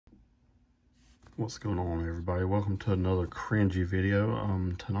What's going on, everybody? Welcome to another cringy video.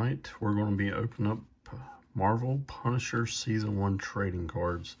 Tonight we're going to be opening up Marvel Punisher Season 1 trading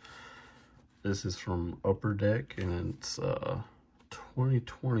cards. This is from Upper Deck, and it's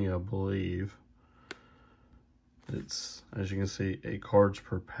 2020, I believe. It's, as you can see, 8 cards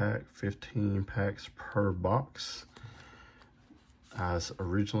per pack, 15 packs per box. I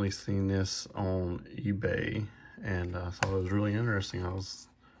originally seen this on eBay, and I thought it was really interesting. I was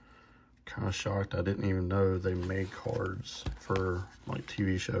kind of shocked. I didn't even know they made cards for like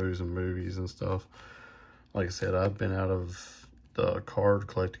TV shows and movies and stuff. Like I said, I've been out of the card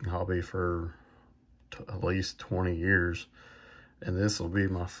collecting hobby for at least 20 years, and this will be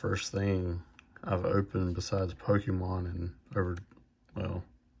my first thing I've opened besides Pokemon in over, well,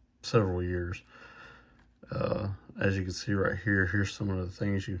 several years. As you can see right here, here's some of the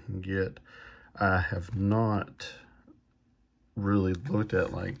things you can get. I have not really looked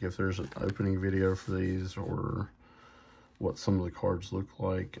at like if there's an opening video for these or what some of the cards look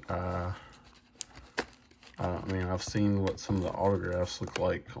like. I mean, I've seen what some of the autographs look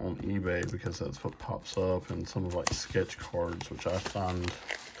like on eBay because that's what pops up, and some of like sketch cards, which I find to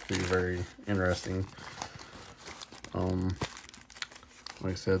be very interesting.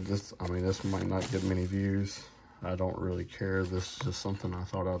 Like I said, this might not get many views. I don't really care. This is just something I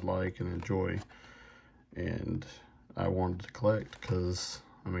thought I'd like and enjoy, and I wanted to collect because,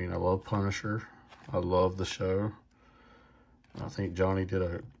 I mean, I love Punisher. I love the show. I think Johnny did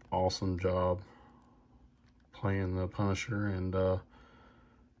an awesome job playing the Punisher, and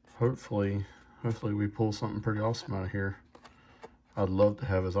hopefully we pull something pretty awesome out of here. I'd love to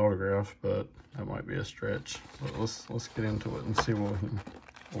have his autograph, but that might be a stretch. But let's get into it and see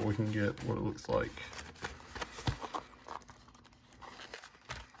what we can get, what it looks like.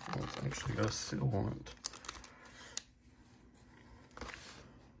 Oh, it's actually got a seal on it.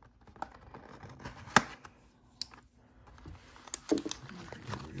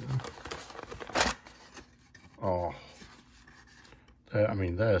 Oh, I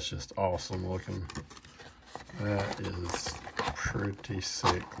mean, that's just awesome looking. That is pretty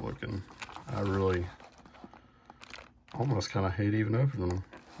sick looking. I really almost kind of hate even opening them.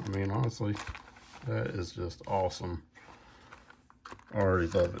 I mean, honestly, that is just awesome. I already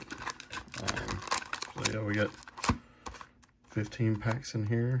love it. So yeah, we got 15 packs in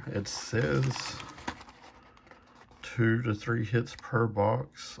here. It says 2 to 3 hits per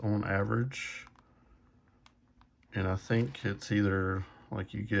box on average. And I think it's either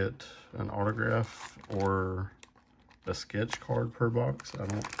like you get an autograph or a sketch card per box. I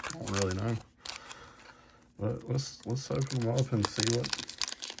don't really know. But let's open them up and see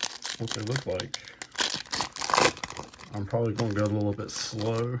what they look like. I'm probably gonna go a little bit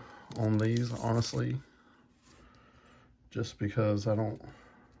slow on these, honestly, just because I don't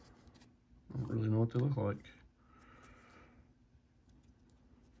really know what they look like.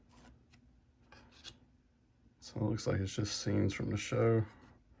 So it looks like it's just scenes from the show.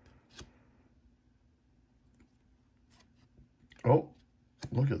 Oh,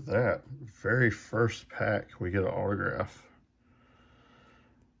 look at that. Very first pack, we get an autograph.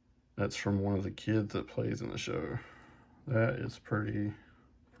 That's from one of the kids that plays in the show. That is pretty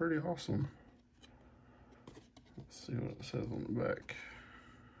awesome. Let's see what it says on the back.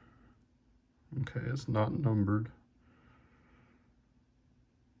 Okay, it's not numbered.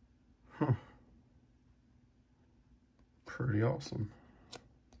 Huh. Pretty awesome.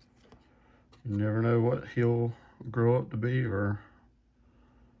 You never know what he'll grow up to be or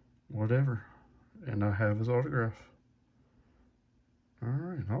whatever. And I have his autograph. All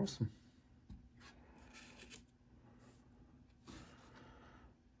right, awesome.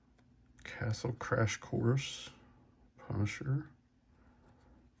 Castle Crash Course, Punisher.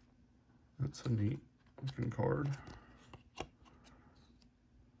 That's a neat looking card.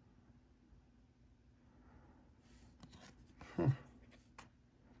 Huh.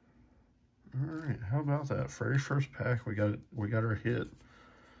 All right, how about that? Very first pack, we got our hit.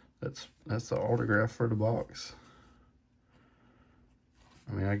 That's the autograph for the box.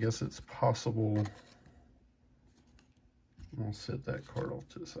 I mean, I guess it's possible. I'll set that card off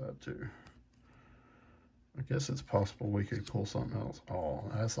to the side too. I guess it's possible we could pull something else. Oh,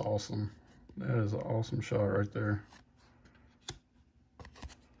 that's awesome. That is an awesome shot right there.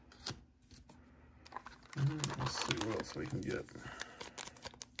 Let's see what else we can get.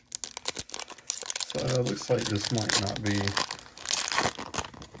 So it looks like this might not be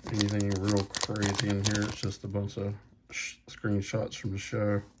anything real crazy in here. It's just a bunch of screenshots from the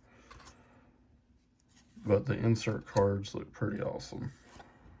show. But the insert cards look pretty awesome.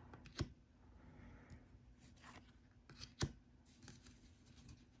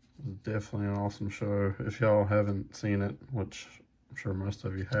 definitely an awesome show. If y'all haven't seen it, which I'm sure most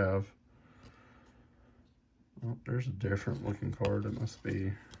of you have. Oh, there's a different looking card. It must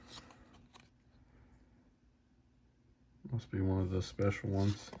be one of the special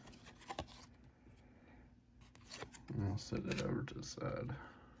ones. I'll set it over to the side.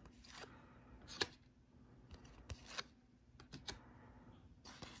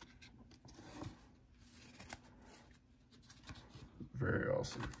 Very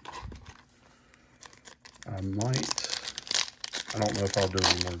awesome. I don't know if I'll do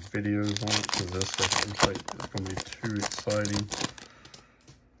any more videos on it because this doesn't like it's going to be too exciting.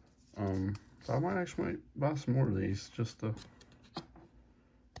 So I might actually buy some more of these just to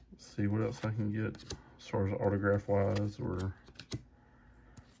see what else I can get as far as autograph wise or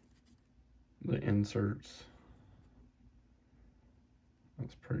the inserts.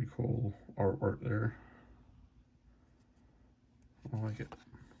 That's pretty cool artwork there. I like it.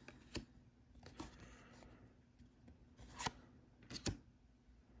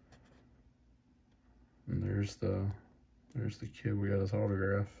 And there's the kid we got his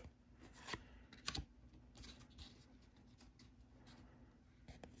autograph.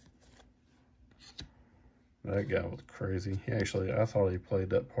 That guy was crazy. I thought he played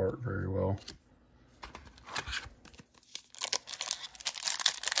that part very well.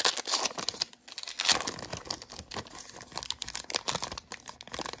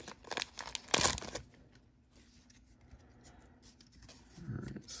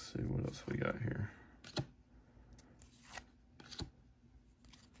 Let's see what else we got here.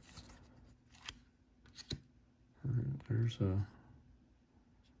 There's a,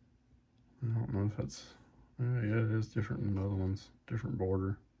 I don't know if that's, yeah, it is different than the other ones, different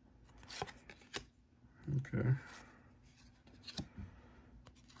border. Okay.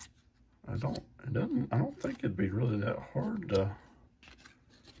 I don't think it'd be really that hard to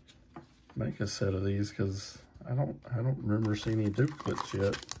make a set of these because I don't remember seeing any duplicates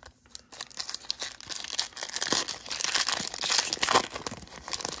yet.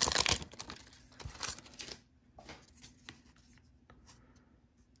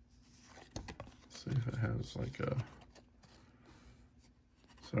 See if it has like a,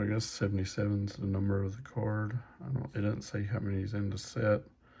 so I guess 77 is the number of the card. It doesn't say how many is in the set.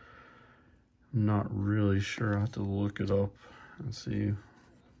 I'm not really sure. I have to look it up and see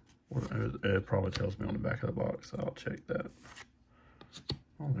what it probably tells me on the back of the box. So I'll check that.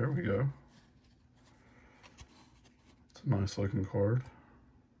 Oh, there we go. It's a nice looking card.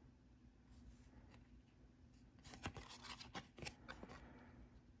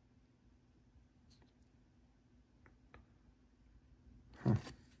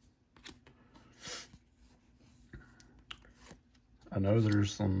 I know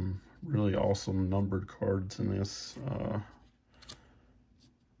there's some really awesome numbered cards in this.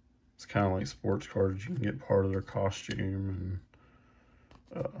 It's kind of like sports cards. You can get part of their costume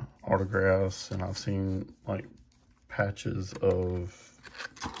and autographs, and I've seen like patches of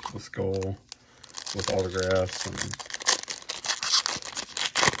the skull with autographs, and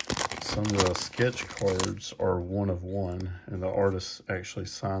some of the sketch cards are one of one, and the artist actually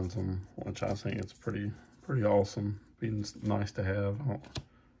signs them, which I think is pretty awesome. Be nice to have.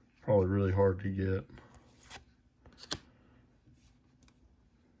 Probably really hard to get.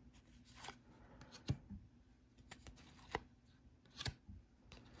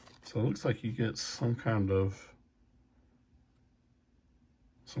 So it looks like you get some kind of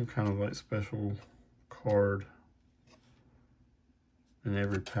like special card in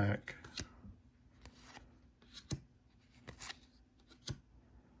every pack.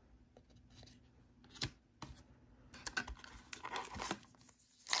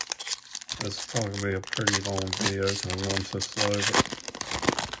 This is probably going to be a pretty long video because I'm going so slow,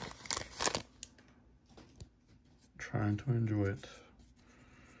 but I'm trying to enjoy it.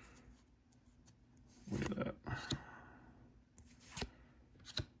 Look at that.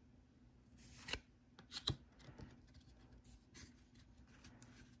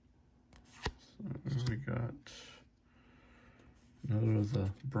 So we got another of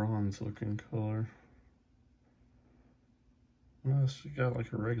the bronze looking color. Well, it's got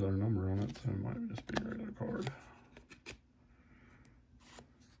like a regular number on it, so it might just be a regular card.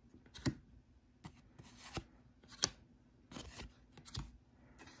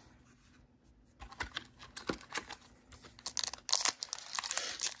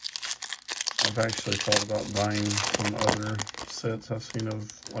 I've actually thought about buying some other sets I've seen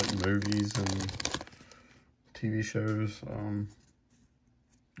of like movies and TV shows.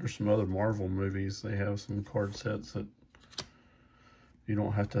 There's some other Marvel movies. They have some card sets that you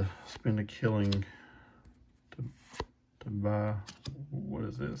don't have to spend a killing to buy. What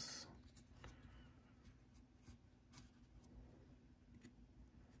is this?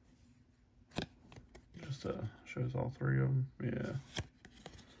 shows all three of them. Yeah.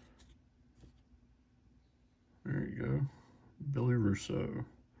 There you go. Billy Russo,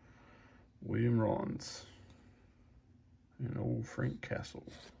 William Rawlins, and old Frank Castle.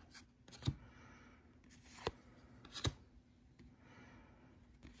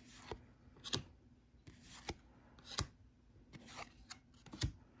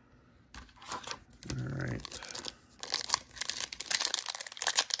 All right.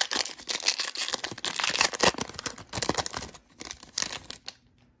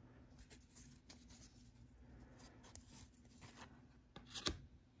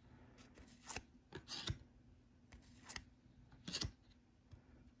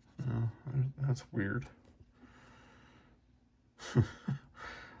 That's weird.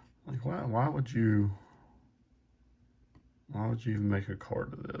 Like, why would you even make a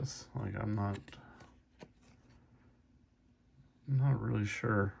card of this? Like, I'm not really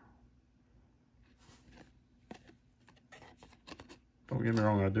sure. Don't get me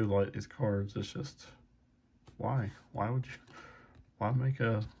wrong, I do like these cards. It's just, why make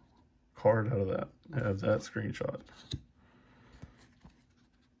a card out of that screenshot?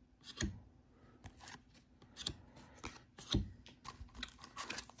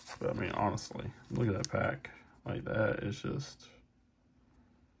 But I mean, honestly, look at that pack. Like, that is just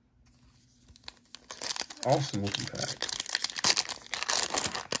awesome looking pack.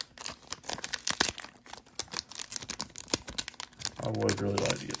 I would really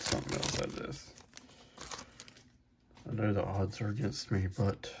like to get something else out of this. I know the odds are against me,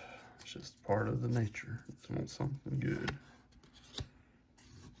 but it's just part of the nature. I just want something good.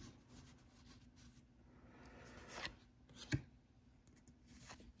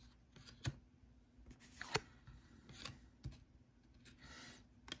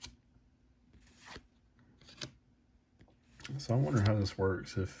 So I wonder how this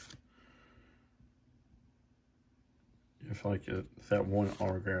works if like that one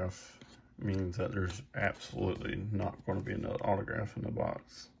autograph means that there's absolutely not going to be another autograph in the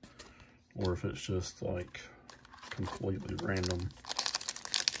box, or if it's just like completely random.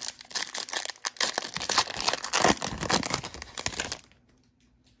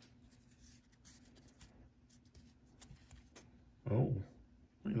 Oh,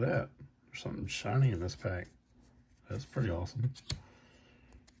 look at that. There's something shiny in this pack. That's pretty awesome.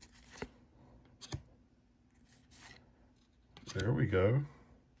 There we go.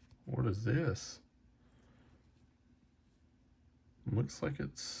 What is this? Looks like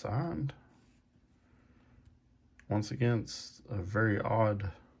it's signed. Once again, it's a very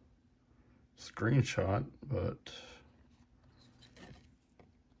odd screenshot, but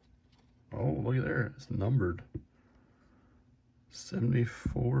oh, look at there. It's numbered.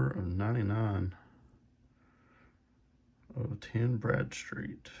 74 of 99 of 10 Brad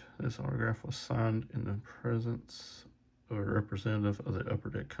Street. This autograph was signed in the presence of a representative of the Upper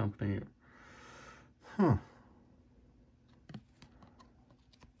Deck Company. Huh.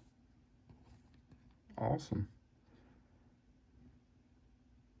 Awesome.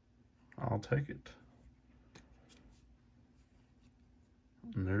 I'll take it.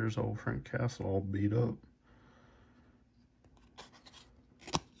 And there's old Frank Castle all beat up.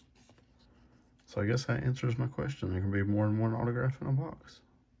 So I guess that answers my question. There can be more than one autograph in a box.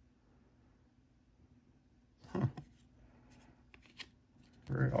 Huh.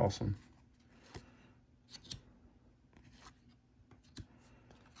 Very awesome.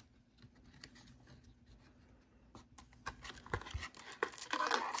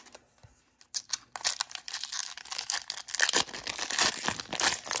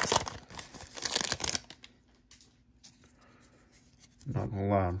 Not gonna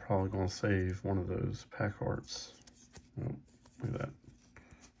lie, I'm probably gonna save one of those pack arts. Oh, look at that.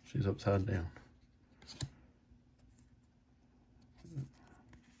 She's upside down.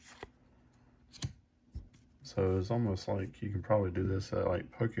 So it's almost like you can probably do this at like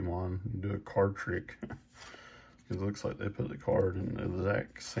Pokemon and do a card trick. Because it looks like they put the card in the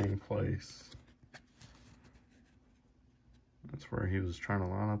exact same place. That's where he was trying to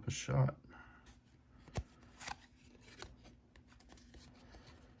line up a shot.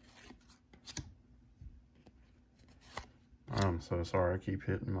 I'm so sorry, I keep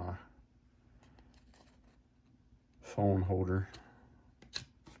hitting my phone holder.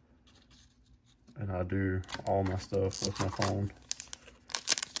 And I do all my stuff with my phone.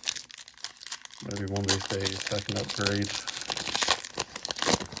 Maybe one of these days I can upgrade.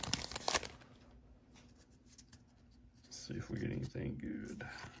 Let's see if we get anything good.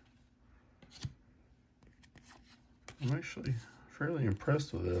 I'm actually fairly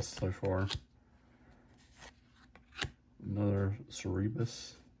impressed with this so far. Another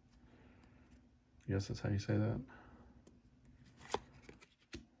Cerebus. guess that's how you say that.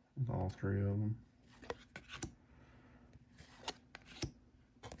 With all three of them.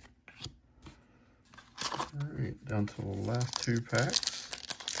 All right, down to the last 2 packs.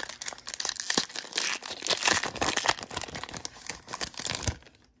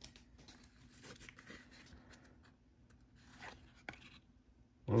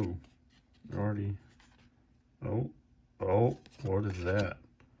 Whoa, already. Oh, what is that?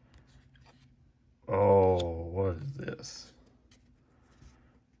 Oh, what is this?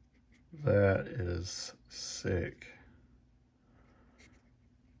 That is sick.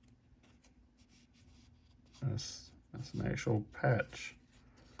 That's an actual patch.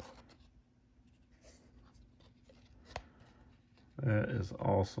 That is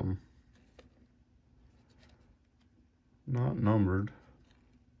awesome. Not numbered.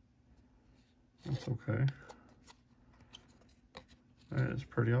 That's okay. That is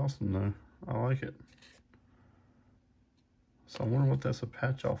pretty awesome though. I like it. So I wonder what that's a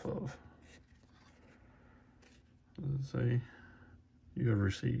patch off of. Does it say you have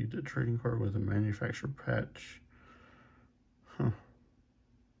received a trading card with a manufacturer patch? Huh.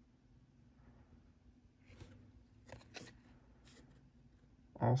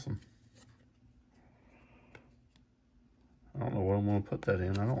 Awesome. I don't know what I'm going to put that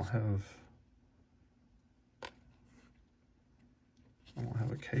in. I don't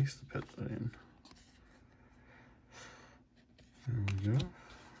have a case to put that in. There we go.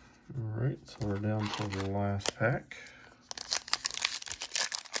 All right, so we're down to the last pack.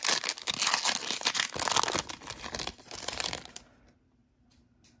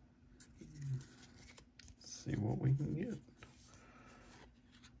 Let's see what we can get.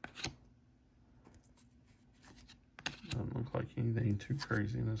 Doesn't look like anything too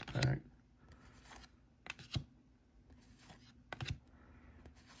crazy in this pack.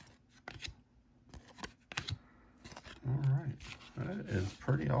 That is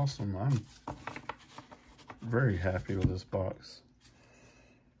pretty awesome. I'm very happy with this box.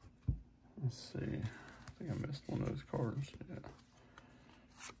 Let's see. I think I missed one of those cards. Yeah.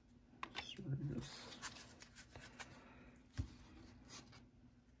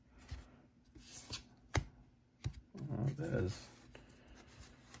 That is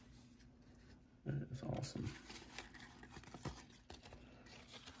awesome.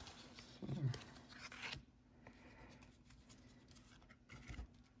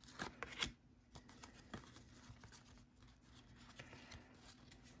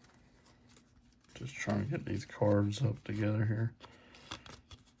 Just trying to get these cards up together here.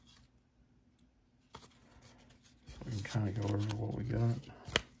 So we can kind of go over what we got.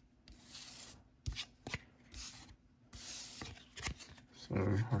 So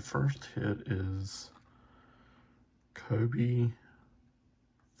our first hit is Kobe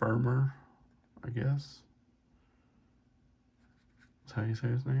Firmer, I guess. That's how you say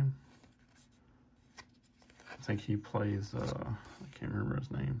his name. I think he plays, I can't remember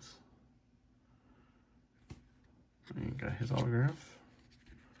his names. He got his autograph.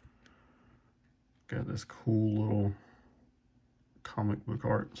 Got this cool little comic book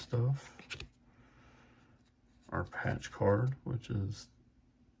art stuff. Our patch card, which is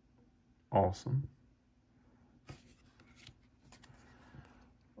awesome.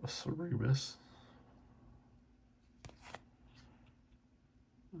 A Cerebus.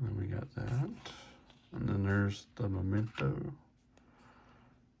 And then we got that. And then there's the Memento.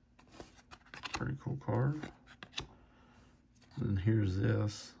 Pretty cool card. And here's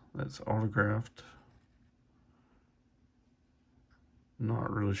this. That's autographed.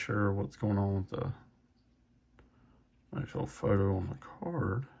 Not really sure what's going on with the actual photo on the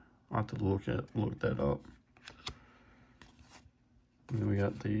card. I'll have to look that up. And then we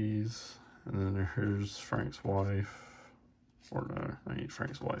got these, and then here's Frank's wife. Or no, that ain't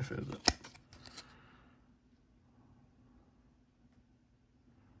Frank's wife, is it?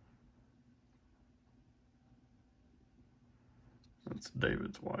 That's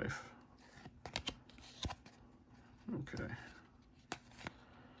David's wife. Okay.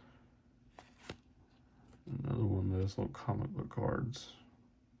 Another one of those little comic book cards.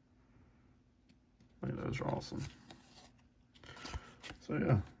 I think those are awesome. So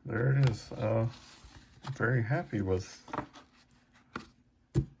yeah, there it is. I'm very happy with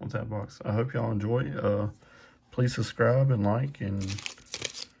that box. I hope y'all enjoy. Please subscribe and like, and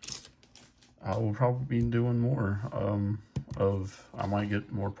I will probably be doing more I might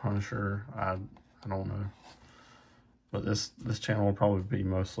get more Punisher. I don't know. But this channel will probably be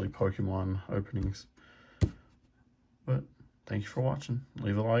mostly Pokemon openings. But thank you for watching.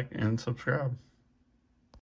 Leave a like and subscribe.